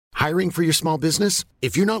Hiring for your small business?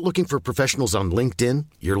 If you're not looking for professionals on LinkedIn,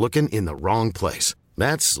 you're looking in the wrong place.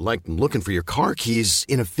 That's like looking for your car keys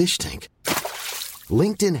in a fish tank.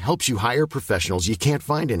 LinkedIn helps you hire professionals you can't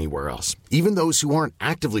find anywhere else, even those who aren't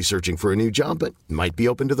actively searching for a new job but might be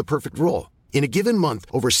open to the perfect role. In a given month,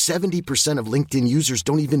 over 70% of LinkedIn users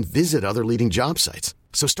don't even visit other leading job sites.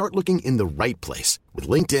 So start looking in the right place. With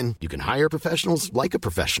LinkedIn, you can hire professionals like a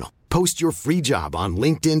professional. Post your free job on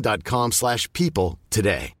linkedin.com/people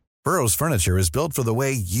today. Burrow's furniture is built for the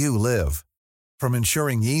way you live. From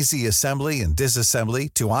ensuring easy assembly and disassembly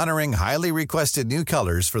to honoring highly requested new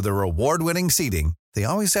colors for their award-winning seating, they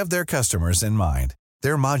always have their customers in mind.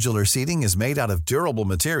 Their modular seating is made out of durable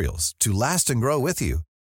materials to last and grow with you.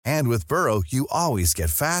 And with Burrow, you always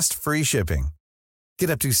get fast, free shipping.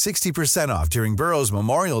 Get up to 60% off during Burrow's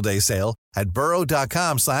Memorial Day sale at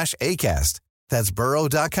burrow.com/ACAST. That's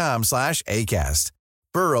burrow.com/ACAST.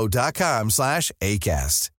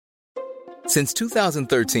 burrow.com/ACAST. Since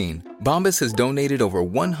 2013, Bombas has donated over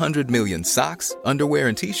 100 million socks, underwear,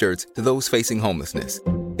 and T-shirts to those facing homelessness.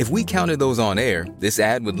 If we counted those on air, this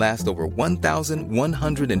ad would last over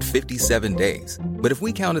 1,157 days. But if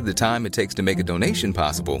we counted the time it takes to make a donation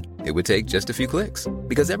possible, it would take just a few clicks.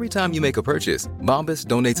 Because every time you make a purchase, Bombas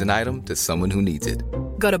donates an item to someone who needs it.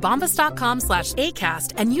 Go to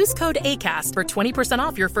bombas.com/ACAST and use code ACAST for 20%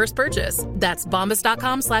 off your first purchase. That's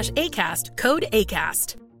bombas.com/ACAST, code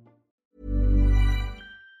ACAST.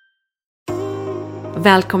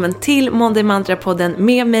 Välkommen till Monday Mantra-podden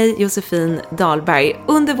med mig Josefin Dahlberg.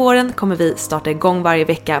 Under våren kommer vi starta igång varje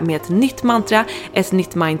vecka med ett nytt mantra, ett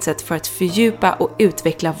nytt mindset för att fördjupa och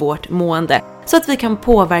utveckla vårt mående. Så att vi kan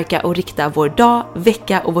påverka och rikta vår dag,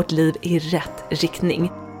 vecka och vårt liv i rätt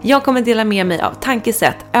riktning. Jag kommer dela med mig av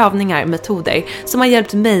tankesätt, övningar, metoder som har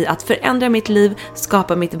hjälpt mig att förändra mitt liv,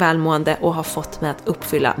 skapa mitt välmående och har fått mig att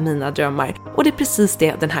uppfylla mina drömmar. Och det är precis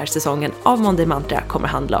det den här säsongen av Monday Mantra kommer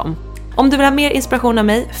handla om. Om du vill ha mer inspiration av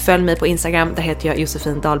mig, följ mig på Instagram, där heter jag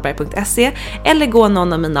josefindalberg.se, eller gå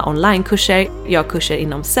någon av mina onlinekurser. Jag har kurser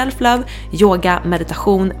inom self-love, yoga,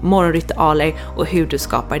 meditation, morgonritualer och hur du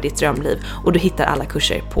skapar ditt drömliv. Och du hittar alla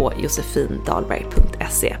kurser på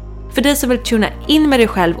josefindalberg.se. För dig som vill tuna in med dig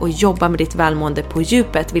själv och jobba med ditt välmående på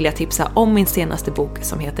djupet vill jag tipsa om min senaste bok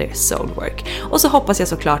som heter Soulwork. Och så hoppas jag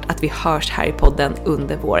såklart att vi hörs här i podden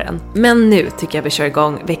under våren. Men nu tycker jag vi kör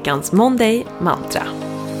igång veckans Monday Mantra.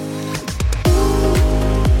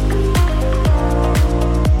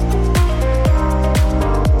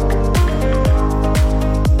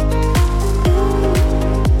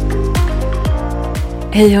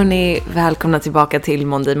 Hej hörni, välkomna tillbaka till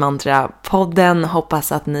Monday Mantra-podden.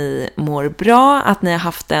 Hoppas att ni mår bra, att ni har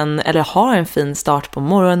haft har en fin start på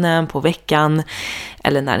morgonen, på veckan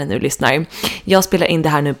eller när ni nu lyssnar. Jag spelar in det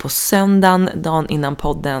här nu på söndagen, dagen innan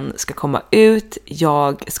podden ska komma ut.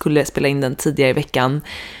 Jag skulle spela in den tidigare i veckan.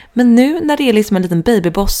 Men nu när det är liksom en liten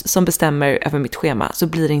babyboss som bestämmer över mitt schema så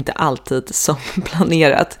blir det inte alltid som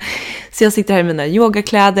planerat. Så jag sitter här i mina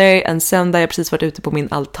yogakläder en söndag, jag har precis varit ute på min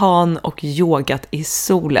altan och yogat i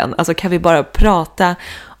solen. Alltså kan vi bara prata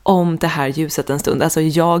om det här ljuset en stund? Alltså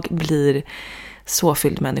jag blir så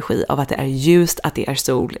fylld med energi av att det är ljust, att det är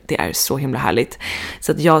sol, det är så himla härligt.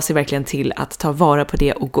 Så att jag ser verkligen till att ta vara på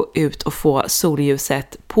det och gå ut och få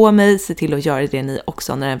solljuset på mig. Se till att göra det ni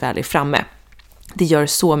också när den väl är framme. Det gör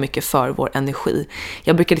så mycket för vår energi.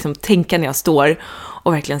 Jag brukar liksom tänka när jag står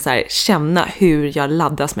och verkligen så här känna hur jag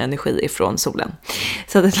laddas med energi ifrån solen.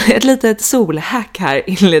 Så ett litet solhack här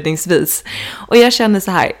inledningsvis. Och jag känner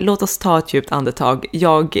så här, låt oss ta ett djupt andetag.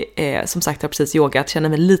 Jag som sagt har precis yogat, känner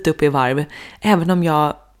mig lite uppe i varv. Även om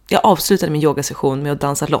jag avslutade min yogasession med att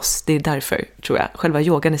dansa loss. Det är därför, tror jag. Själva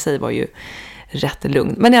yogan i sig var ju rätt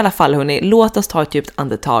lugn. Men i alla fall hörni, låt oss ta ett djupt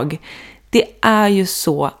andetag. Det är ju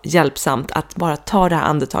så hjälpsamt att bara ta det här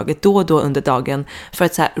andetaget då och då under dagen för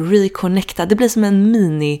att så här reconnecta. Det blir som en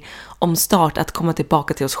mini-omstart att komma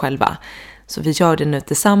tillbaka till oss själva. Så vi gör det nu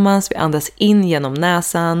tillsammans. Vi andas in genom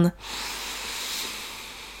näsan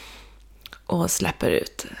och släpper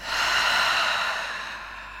ut.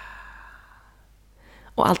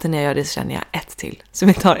 Och alltid när jag gör det så känner jag ett till. Så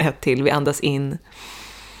vi tar ett till. Vi andas in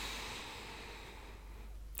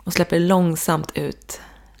och släpper långsamt ut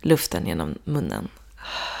luften genom munnen.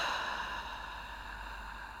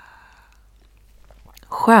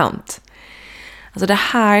 Skönt. Alltså den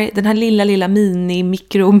här lilla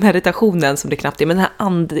mini-mikromeditationen som det knappt är, men det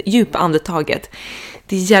här djupa andetaget,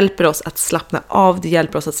 det hjälper oss att slappna av, det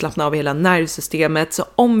hjälper oss att slappna av hela nervsystemet. Så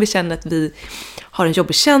om vi känner att vi har en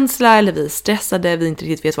jobbig känsla eller vi är stressade, vi inte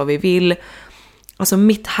riktigt vet vad vi vill, Alltså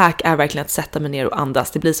mitt hack är verkligen att sätta mig ner och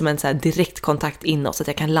andas. Det blir som en så här direktkontakt inåt så att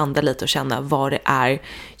jag kan landa lite och känna vad det är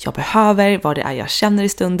jag behöver, vad det är jag känner i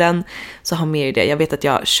stunden. Så ha med i det. Jag vet att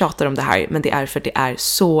jag tjatar om det här, men det är för att det är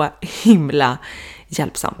så himla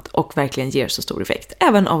hjälpsamt och verkligen ger så stor effekt.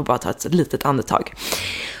 Även av att bara ta ett litet andetag.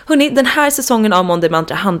 Hörrni, den här säsongen av Monday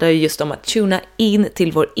Mantra handlar ju just om att tuna in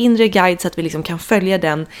till vår inre guide så att vi liksom kan följa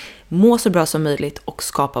den, må så bra som möjligt och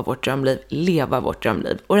skapa vårt drömliv, leva vårt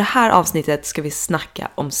drömliv. Och det här avsnittet ska vi snacka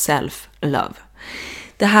om self-love.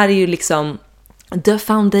 Det här är ju liksom the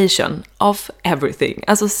foundation of everything.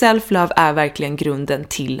 Alltså self-love är verkligen grunden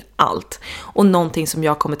till allt. Och någonting som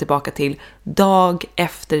jag kommer tillbaka till dag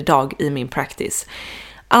efter dag i min practice.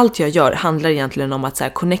 Allt jag gör handlar egentligen om att så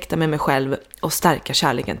här connecta med mig själv och stärka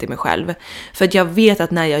kärleken till mig själv. För att jag vet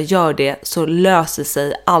att när jag gör det så löser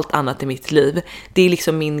sig allt annat i mitt liv. Det är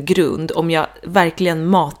liksom min grund. Om jag verkligen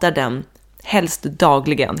matar den, helst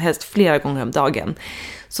dagligen, helst flera gånger om dagen,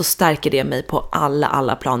 så stärker det mig på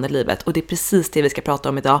alla plan i livet. Och det är precis det vi ska prata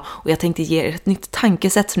om idag. Och jag tänkte ge er ett nytt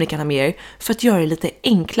tankesätt som ni kan ha med er för att göra det lite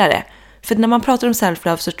enklare. För när man pratar om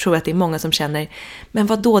self-love så tror jag att det är många som känner, men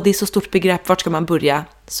vadå, det är så stort begrepp, vart ska man börja?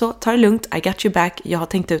 Så ta det lugnt, I got you back, jag har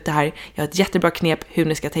tänkt ut det här, jag har ett jättebra knep hur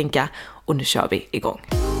ni ska tänka och nu kör vi igång.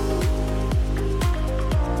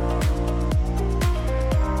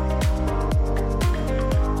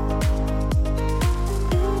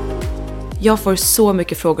 Jag får så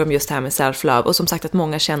mycket frågor om just det här med self-love och som sagt att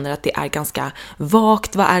många känner att det är ganska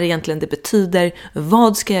vagt. Vad är det egentligen det betyder?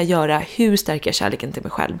 Vad ska jag göra? Hur stärker jag kärleken till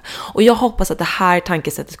mig själv? Och jag hoppas att det här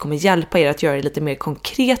tankesättet kommer hjälpa er att göra det lite mer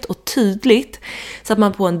konkret och tydligt så att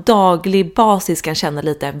man på en daglig basis kan känna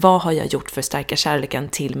lite, vad har jag gjort för att stärka kärleken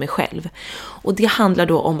till mig själv? Och det handlar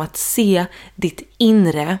då om att se ditt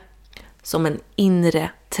inre som en inre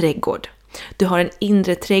trädgård. Du har en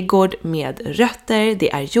inre trädgård med rötter,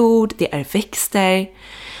 det är jord, det är växter.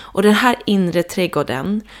 Och den här inre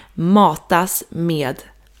trädgården matas med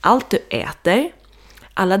allt du äter,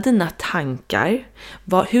 alla dina tankar,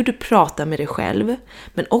 hur du pratar med dig själv,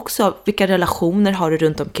 men också vilka relationer har du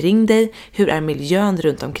runt omkring dig, hur är miljön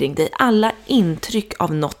runt omkring dig. Alla intryck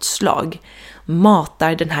av något slag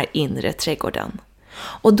matar den här inre trädgården.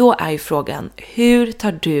 Och då är ju frågan, hur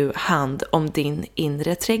tar du hand om din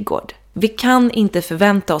inre trädgård? Vi kan inte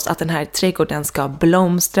förvänta oss att den här trädgården ska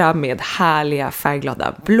blomstra med härliga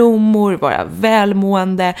färgglada blommor, vara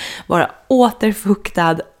välmående, vara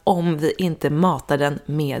återfuktad om vi inte matar den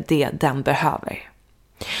med det den behöver.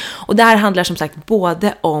 Och det här handlar som sagt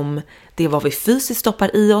både om det vad vi fysiskt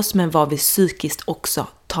stoppar i oss men vad vi psykiskt också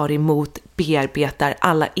tar emot, bearbetar,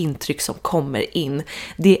 alla intryck som kommer in.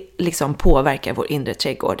 Det liksom påverkar vår inre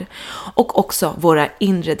trädgård. Och också våra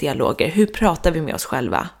inre dialoger. Hur pratar vi med oss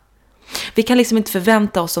själva? Vi kan liksom inte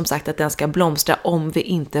förvänta oss som sagt att den ska blomstra om vi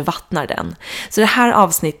inte vattnar den. Så det här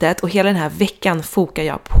avsnittet och hela den här veckan fokar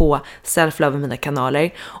jag på self-love i mina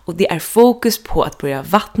kanaler. Och det är fokus på att börja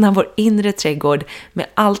vattna vår inre trädgård med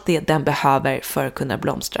allt det den behöver för att kunna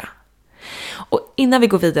blomstra. Och innan vi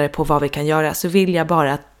går vidare på vad vi kan göra så vill jag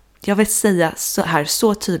bara att jag vill säga så här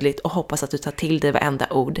så tydligt och hoppas att du tar till dig varenda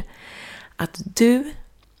ord. Att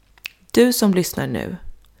du som lyssnar nu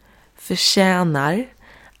förtjänar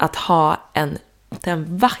att ha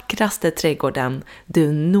den vackraste trädgården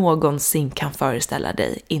du någonsin kan föreställa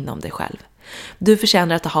dig inom dig själv. Du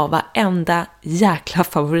förtjänar att ha varenda jäkla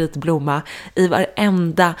favoritblomma i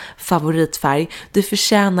varenda favoritfärg. Du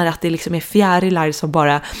förtjänar att det liksom är fjärilar som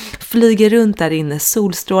bara flyger runt där inne,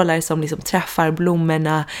 solstrålar som liksom träffar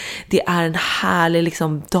blommorna. Det är en härlig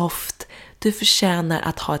liksom doft. Du förtjänar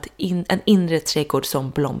att ha en inre trädgård som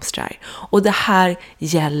blomstrar. Och det här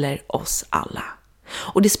gäller oss alla.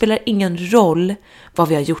 Och det spelar ingen roll vad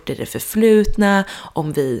vi har gjort i det förflutna,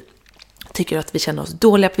 om vi tycker att vi känner oss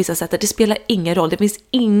dåliga på vissa sätt. Det spelar ingen roll. Det finns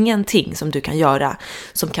ingenting som du kan göra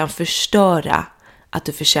som kan förstöra att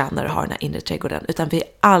du förtjänar att ha den här inre trädgården. Utan vi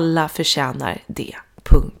alla förtjänar det.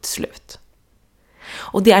 Punkt slut.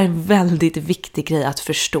 Och det är en väldigt viktig grej att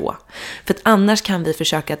förstå. För att annars kan vi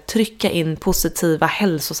försöka trycka in positiva,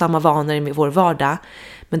 hälsosamma vanor i vår vardag.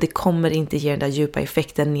 Men det kommer inte ge den där djupa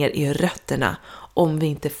effekten ner i rötterna om vi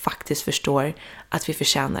inte faktiskt förstår att vi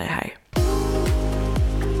förtjänar det här.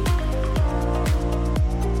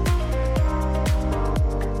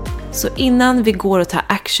 Så innan vi går och tar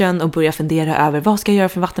action och börjar fundera över vad ska jag göra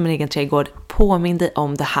för att vattna min egen trädgård, påminn dig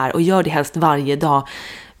om det här och gör det helst varje dag,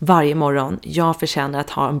 varje morgon. Jag förtjänar att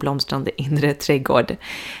ha en blomstrande inre trädgård.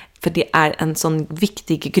 För det är en sån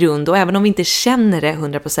viktig grund och även om vi inte känner det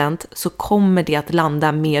 100% så kommer det att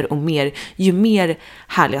landa mer och mer ju mer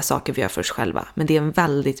härliga saker vi gör för oss själva. Men det är en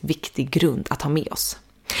väldigt viktig grund att ha med oss.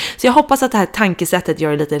 Så jag hoppas att det här tankesättet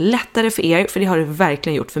gör det lite lättare för er, för det har det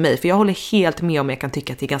verkligen gjort för mig. För jag håller helt med om jag kan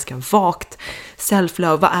tycka att det är ganska vagt.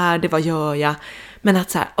 Self-love, vad är det, vad gör jag? Men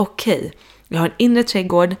att så här, okej, jag har en inre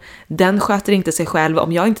trädgård, den sköter inte sig själv.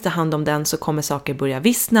 Om jag inte tar hand om den så kommer saker börja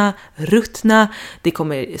vissna, ruttna, det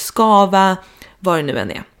kommer skava, vad det nu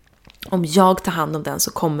än är. Om jag tar hand om den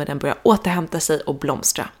så kommer den börja återhämta sig och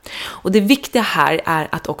blomstra. Och det viktiga här är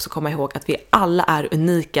att också komma ihåg att vi alla är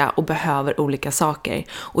unika och behöver olika saker.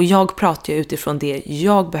 Och jag pratar ju utifrån det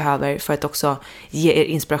jag behöver för att också ge er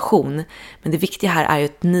inspiration. Men det viktiga här är ju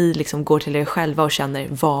att ni liksom går till er själva och känner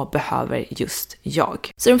vad behöver just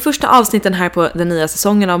jag. Så de första avsnitten här på den nya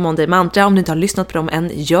säsongen av Monday Mantra, om du inte har lyssnat på dem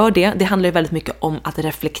än, gör det. Det handlar ju väldigt mycket om att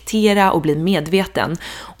reflektera och bli medveten.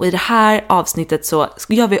 Och i det här avsnittet så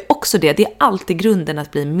gör vi också det. Det är alltid grunden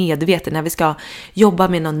att bli medveten när vi ska jobba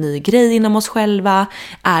med någon ny grej inom oss själva,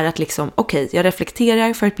 är att liksom, okej, jag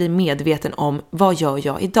reflekterar för att bli medveten om vad gör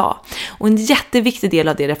jag idag. Och en jätteviktig del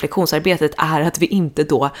av det reflektionsarbetet är att vi inte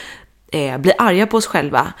då blir arga på oss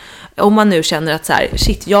själva. Om man nu känner att så här,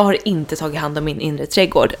 shit, jag har inte tagit hand om min inre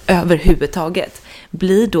trädgård överhuvudtaget.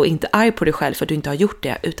 Bli då inte arg på dig själv för att du inte har gjort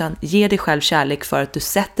det, utan ge dig själv kärlek för att du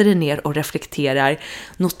sätter dig ner och reflekterar,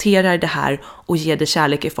 noterar det här och ger dig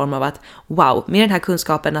kärlek i form av att wow, med den här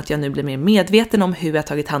kunskapen att jag nu blir mer medveten om hur jag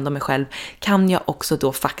tagit hand om mig själv, kan jag också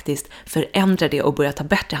då faktiskt förändra det och börja ta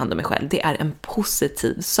bättre hand om mig själv. Det är en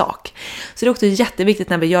positiv sak. Så det är också jätteviktigt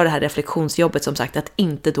när vi gör det här reflektionsjobbet, som sagt, att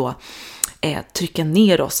inte då trycka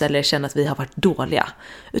ner oss eller känna att vi har varit dåliga.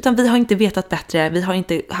 Utan vi har inte vetat bättre, vi har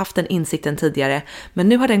inte haft den insikten tidigare, men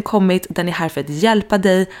nu har den kommit, den är här för att hjälpa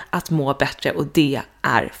dig att må bättre och det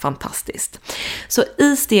är fantastiskt. Så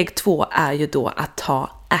i steg 2 är ju då att ta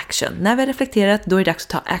action. När vi har reflekterat, då är det dags att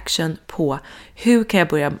ta action på hur kan jag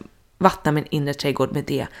börja vattna min inre trädgård med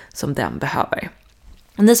det som den behöver.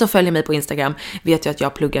 Ni som följer mig på Instagram vet ju att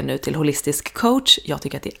jag pluggar nu till holistisk coach. Jag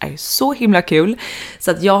tycker att det är så himla kul.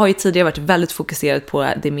 Så att jag har ju tidigare varit väldigt fokuserad på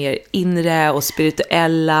det mer inre och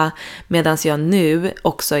spirituella, medan jag nu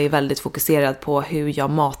också är väldigt fokuserad på hur jag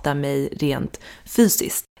matar mig rent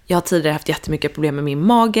fysiskt. Jag har tidigare haft jättemycket problem med min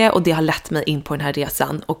mage och det har lett mig in på den här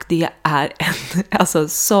resan, och det är en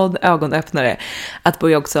sån ögonöppnare att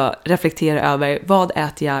börja också reflektera över vad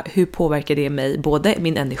äter jag, hur påverkar det mig, både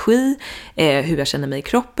min energi, hur jag känner mig i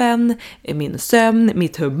kroppen, min sömn,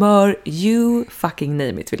 mitt humör, you fucking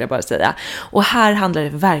name it, vill jag bara säga. Och här handlar det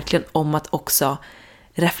verkligen om att också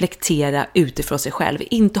reflektera utifrån sig själv,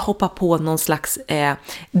 inte hoppa på någon slags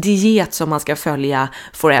diet som man ska följa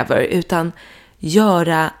forever, utan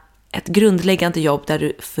göra ett grundläggande jobb där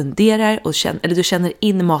du funderar och du känner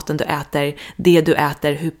in maten du äter, det du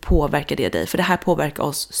äter, hur påverkar det dig? För det här påverkar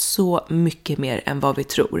oss så mycket mer än vad vi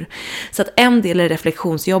tror. Så att en del i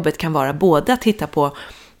reflektionsjobbet kan vara både att titta på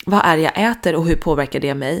vad är det jag äter och hur påverkar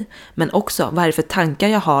det mig? Men också vad är det för tankar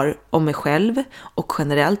jag har om mig själv och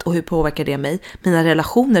generellt, och hur påverkar det mig? Mina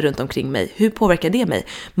relationer runt omkring mig, hur påverkar det mig?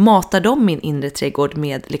 Matar de min inre trädgård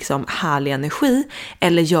med liksom härlig energi,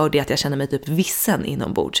 eller gör det att jag känner mig typ vissen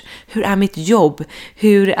inombords? Hur är mitt jobb?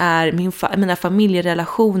 Hur är mina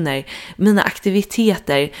familjerelationer, mina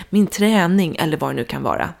aktiviteter, min träning eller vad det nu kan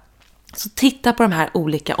vara? Så titta på de här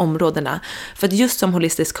olika områdena. För att just som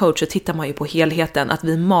holistisk coach så tittar man ju på helheten. Att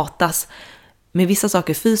vi matas med vissa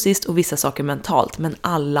saker fysiskt och vissa saker mentalt. Men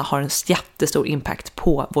alla har en jättestor impact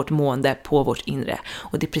på vårt mående, på vårt inre.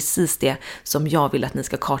 Och det är precis det som jag vill att ni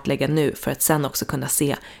ska kartlägga nu. För att sen också kunna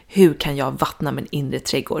se hur kan jag vattna min inre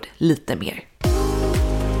trädgård lite mer.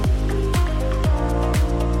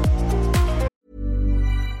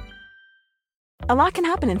 A lot can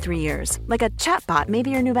happen in 3 years, like a chatbot may be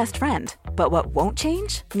your new best friend. But what won't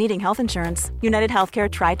change? Needing health insurance. United Healthcare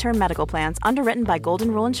Tri-Term Medical Plans, underwritten by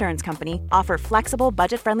Golden Rule Insurance Company, offer flexible,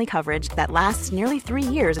 budget-friendly coverage that lasts nearly 3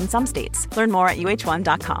 years in some states. Learn more at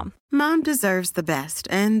uh1.com. Mom deserves the best,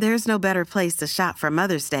 and there's no better place to shop for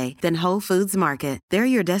Mother's Day than Whole Foods Market. They're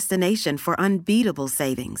your destination for unbeatable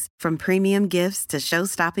savings, from premium gifts to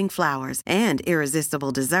show-stopping flowers and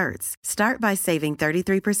irresistible desserts. Start by saving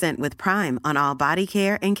 33% with Prime on all body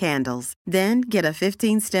care and candles. Then get a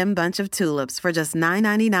 15-stem bunch of tulips for just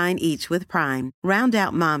 $9.99 each with Prime. Round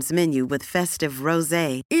out Mom's menu with festive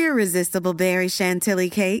rosé, irresistible berry chantilly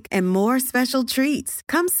cake, and more special treats.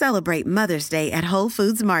 Come celebrate Mother's Day at Whole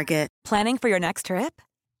Foods Market. Planning for your next trip?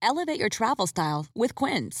 Elevate your travel style with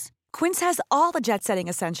Quince. Quince has all the jet-setting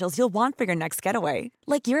essentials you'll want for your next getaway,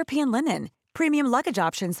 like European linen, premium luggage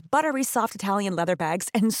options, buttery soft Italian leather bags,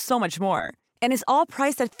 and so much more. And is all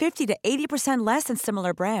priced at 50 to 80% less than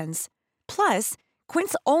similar brands. Plus,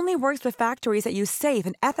 Quince only works with factories that use safe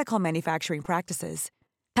and ethical manufacturing practices.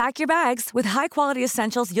 Pack your bags with high-quality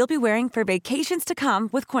essentials you'll be wearing for vacations to come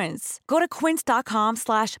with Quince. Go to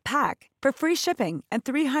quince.com/pack for free shipping and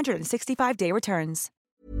 365-day returns.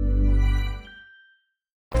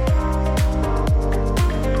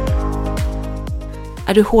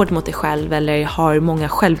 Är du hård mot dig själv eller har många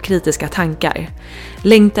självkritiska tankar?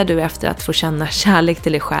 Längtar du efter att få känna kärlek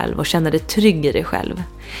till dig själv och känna dig trygg i dig själv?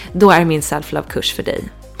 Då är min self-love-kurs för dig.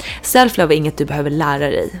 Self-love är inget du behöver lära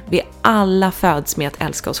dig. Vi alla föds med att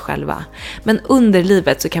älska oss själva. Men under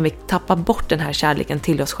livet så kan vi tappa bort den här kärleken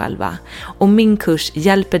till oss själva. Och min kurs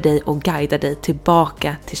hjälper dig och guidar dig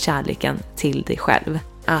tillbaka till kärleken till dig själv.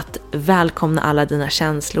 Att välkomna alla dina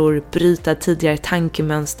känslor, bryta tidigare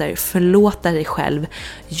tankemönster, förlåta dig själv,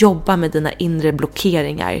 jobba med dina inre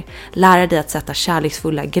blockeringar, lära dig att sätta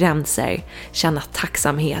kärleksfulla gränser, känna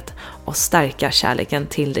tacksamhet och stärka kärleken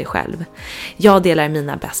till dig själv. Jag delar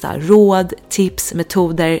mina bästa råd, tips,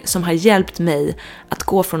 metoder som har hjälpt mig att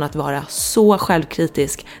gå från att vara så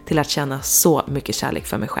självkritisk till att känna så mycket kärlek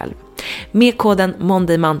för mig själv. Med koden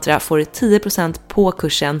MondayMantra får du 10% på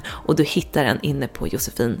kursen och du hittar den inne på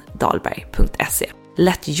josefindalberg.se.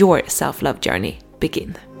 Let your self-love journey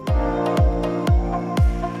begin.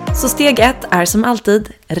 Så steg 1 är som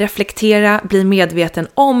alltid, reflektera, bli medveten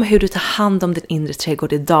om hur du tar hand om din inre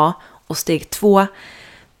trädgård idag. Och steg 2,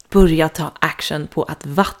 börja ta action på att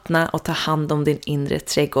vattna och ta hand om din inre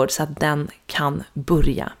trädgård så att den kan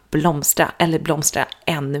börja blomstra eller blomstra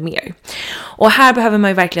ännu mer. Och här behöver man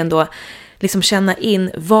ju verkligen då liksom känna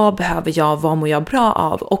in, vad behöver jag, vad mår jag bra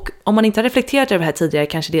av? Och om man inte har reflekterat över det här tidigare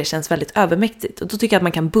kanske det känns väldigt övermäktigt. Och då tycker jag att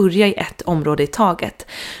man kan börja i ett område i taget.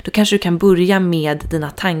 Då kanske du kan börja med dina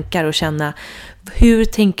tankar och känna, hur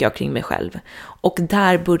tänker jag kring mig själv? Och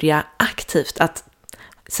där börja aktivt att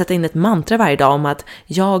sätta in ett mantra varje dag om att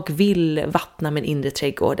jag vill vattna min inre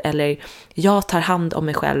trädgård eller jag tar hand om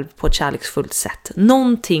mig själv på ett kärleksfullt sätt.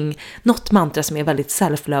 Något mantra som är väldigt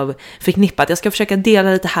self-love förknippat. Jag ska försöka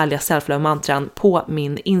dela lite härliga self-love mantran på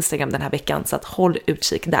min Instagram den här veckan, så att håll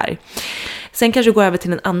utkik där. Sen kanske gå över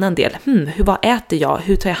till en annan del. Vad äter jag?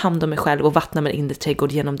 Hur tar jag hand om mig själv och vattnar min inre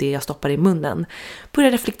trädgård genom det jag stoppar i munnen?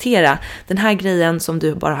 Börja reflektera. Den här grejen som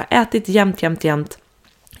du bara har ätit jämt.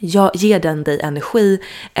 Ger den dig energi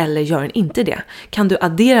eller gör den inte det? Kan du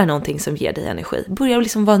addera någonting som ger dig energi? Börja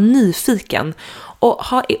liksom vara nyfiken och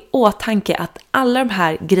ha i åtanke att alla de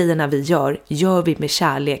här grejerna vi gör vi med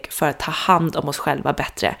kärlek för att ta hand om oss själva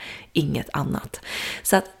bättre, inget annat.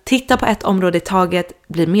 Så att titta på ett område i taget,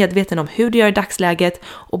 bli medveten om hur du gör i dagsläget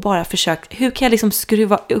och bara försök, hur kan jag liksom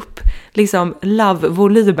skruva upp liksom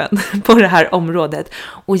love-volymen på det här området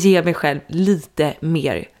och ge mig själv lite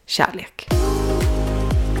mer kärlek.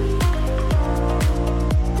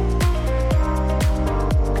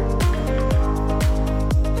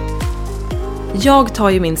 Jag tar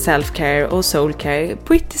ju min self-care och soul-care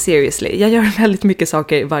pretty seriously. Jag gör väldigt mycket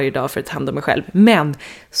saker varje dag för att ta hand om mig själv. Men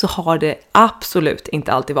så har det absolut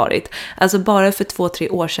inte alltid varit. Alltså bara för 2-3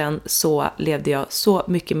 år sedan så levde jag så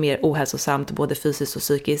mycket mer ohälsosamt, både fysiskt och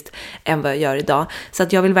psykiskt, än vad jag gör idag. Så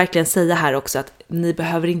att jag vill verkligen säga här också att ni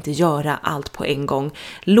behöver inte göra allt på en gång.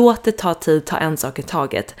 Låt det ta tid, ta en sak i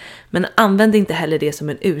taget. Men använd inte heller det som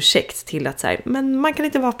en ursäkt till att säga, men man kan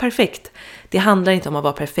inte vara perfekt. Det handlar inte om att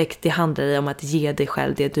vara perfekt, det handlar om att ge dig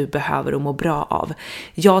själv det du behöver och må bra av.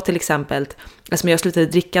 Jag till exempel, alltså när jag slutade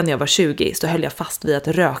dricka när jag var 20 så höll jag fast vid att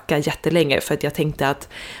röka jättelänge för att jag tänkte att,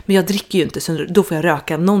 men jag dricker ju inte så då får jag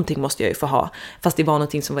röka, någonting måste jag ju få ha. Fast det var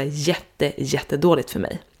någonting som var jättedåligt för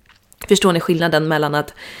mig. Förstår ni skillnaden mellan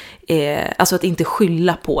att inte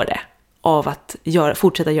skylla på det av att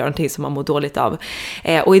fortsätta göra någonting som man mår dåligt av.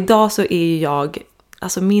 Och idag så är jag,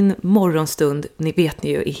 alltså min morgonstund, ni vet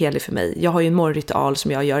ju, är helig för mig. Jag har ju en morgonritual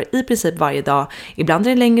som jag gör i princip varje dag. Ibland är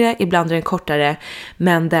den längre, ibland är den kortare.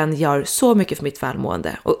 Men den gör så mycket för mitt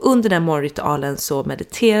välmående. Och under den morgonritualen så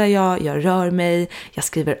mediterar jag rör mig, jag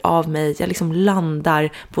skriver av mig. Jag liksom landar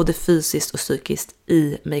både fysiskt och psykiskt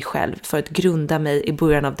i mig själv för att grunda mig i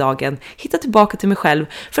början av dagen. Hitta tillbaka till mig själv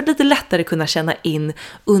för att lite lättare kunna känna in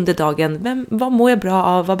under dagen. Vad mår jag bra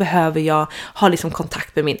av? Vad behöver jag? Ha liksom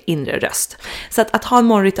kontakt med min inre röst. Så att ha en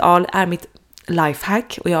morgonritual är mitt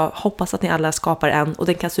lifehack och jag hoppas att ni alla skapar en och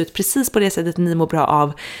den kan se ut precis på det sättet ni mår bra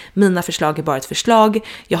av. Mina förslag är bara ett förslag.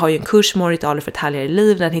 Jag har ju en kurs, morgonritualer för ett härligare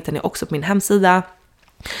liv. Den hittar ni också på min hemsida.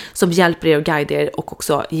 som hjälper er och guidar er och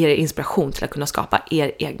också ger er inspiration till att kunna skapa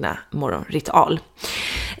er egna morgonritual.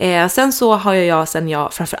 Sen så har jag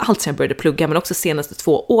framförallt sen jag började plugga, men också senaste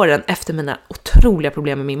 2 åren efter mina otroliga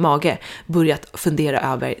problem med min mage, börjat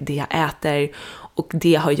fundera över det jag äter, och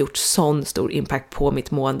det har gjort sån stor impact på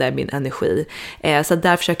mitt mående, min energi. Så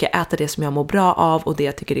där försöker jag äta det som jag mår bra av och det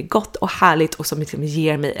jag tycker är gott och härligt och som liksom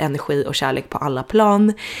ger mig energi och kärlek på alla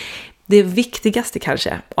plan. Det viktigaste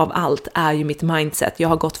kanske av allt är ju mitt mindset. Jag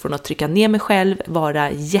har gått från att trycka ner mig själv,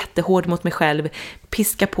 vara jättehård mot mig själv,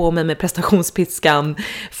 piska på mig med prestationspiskan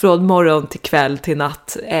från morgon till kväll till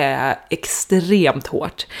natt, extremt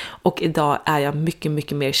hårt. Och idag är jag mycket,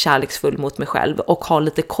 mycket mer kärleksfull mot mig själv och har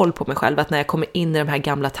lite koll på mig själv. Att när jag kommer in i de här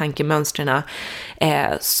gamla tankemönstren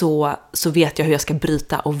så vet jag hur jag ska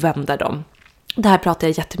bryta och vända dem. Det här pratar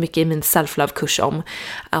jag jättemycket i min self-love-kurs om,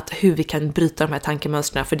 att hur vi kan bryta de här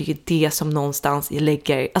tankemönstren, för det är ju det som någonstans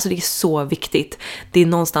lägger, alltså det är så viktigt. Det är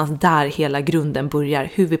någonstans där hela grunden börjar,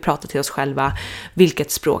 hur vi pratar till oss själva,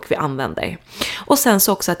 vilket språk vi använder. Och sen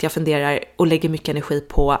så också att jag funderar och lägger mycket energi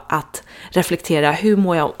på att reflektera, hur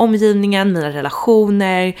mår jag om omgivningen, mina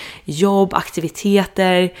relationer, jobb,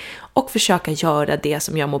 aktiviteter, och försöka göra det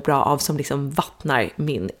som jag mår bra av, som liksom vattnar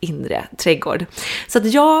min inre trädgård. Så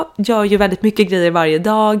att jag gör ju väldigt mycket grejer varje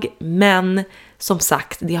dag, men som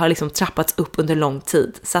sagt, det har liksom trappats upp under lång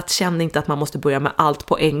tid. Så att känn inte att man måste börja med allt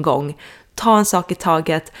på en gång. Ta en sak i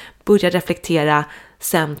taget, börja reflektera,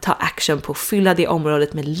 sen ta action på att fylla det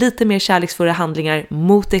området med lite mer kärleksfulla handlingar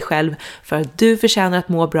mot dig själv, för att du förtjänar att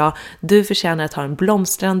må bra, du förtjänar att ha en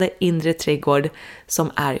blomstrande inre trädgård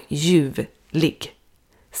som är ljuvlig.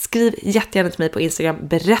 Skriv jättegärna till mig på Instagram,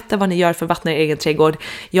 berätta vad ni gör för att vattna er egen trädgård.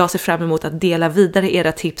 Jag ser fram emot att dela vidare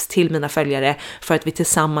era tips till mina följare för att vi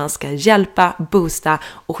tillsammans ska hjälpa, boosta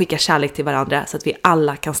och skicka kärlek till varandra, så att vi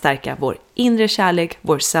alla kan stärka vår inre kärlek,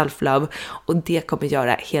 vår self-love, och det kommer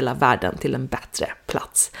göra hela världen till en bättre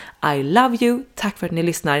plats. I love you, tack för att ni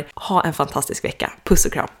lyssnar, ha en fantastisk vecka, puss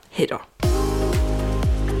och kram, hej då!